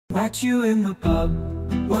Met you in the pub,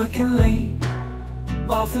 working late,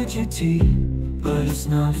 offered you tea, but it's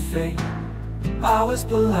not fate. I was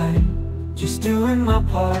polite, just doing my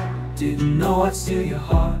part, didn't know I'd steal your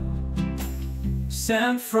heart.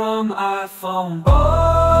 Sent from iPhone.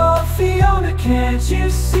 Oh, Fiona, can't you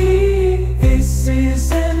see? This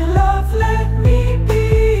isn't love, let me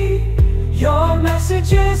be. Your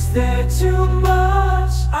message is there too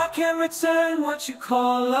much. I can't return what you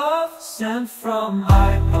call love. Sent from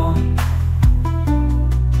iPone.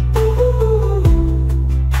 Ooh.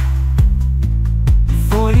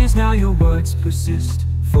 4 years now your words persist.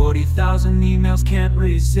 40,000 emails can't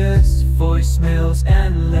resist. Voicemails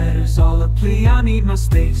and letters all a plea. I need my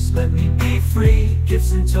space, let me be free.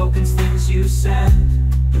 Gifts and tokens, things you send,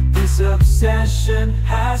 but this obsession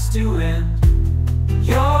has to end.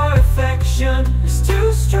 Your affection is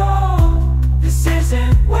too strong. This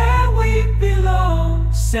isn't where we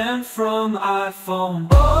belong. Sent from iPhone.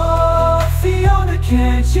 Oh, Fiona,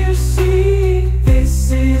 can't you see?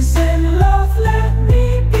 This isn't love, let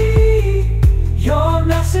me be. Your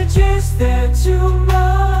message is there too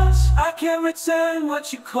much. I can't return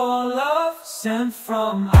what you call love. Sent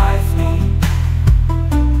from iPhone.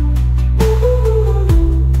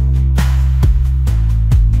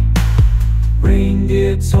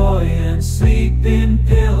 Reindeer toy and sleeping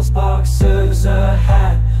pills, boxers, a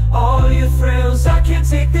hat, all your thrills. I can't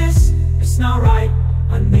take this, it's not right.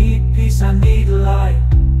 I need peace, I need light.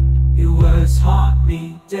 Your words haunt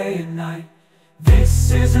me day and night.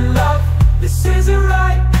 This isn't love, this isn't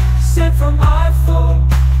right. Sent from iPhone.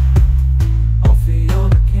 Oh,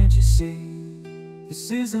 Fiona, can't you see? This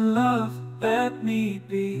isn't love, let me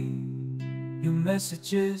be. Your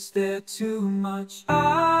message is there too much.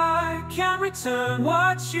 I can't return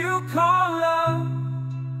what you call love.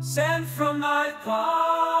 Sent from iPon.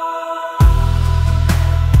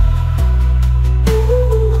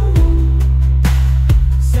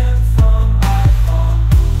 Sent from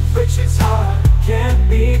iPon. Richard's heart can't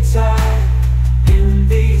be tied. In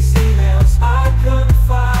these emails I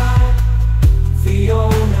confide.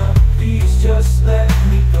 Fiona, please just let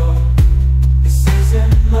me go. This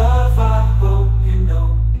isn't love, I hope you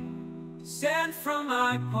know. Sent from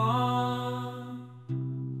iPone.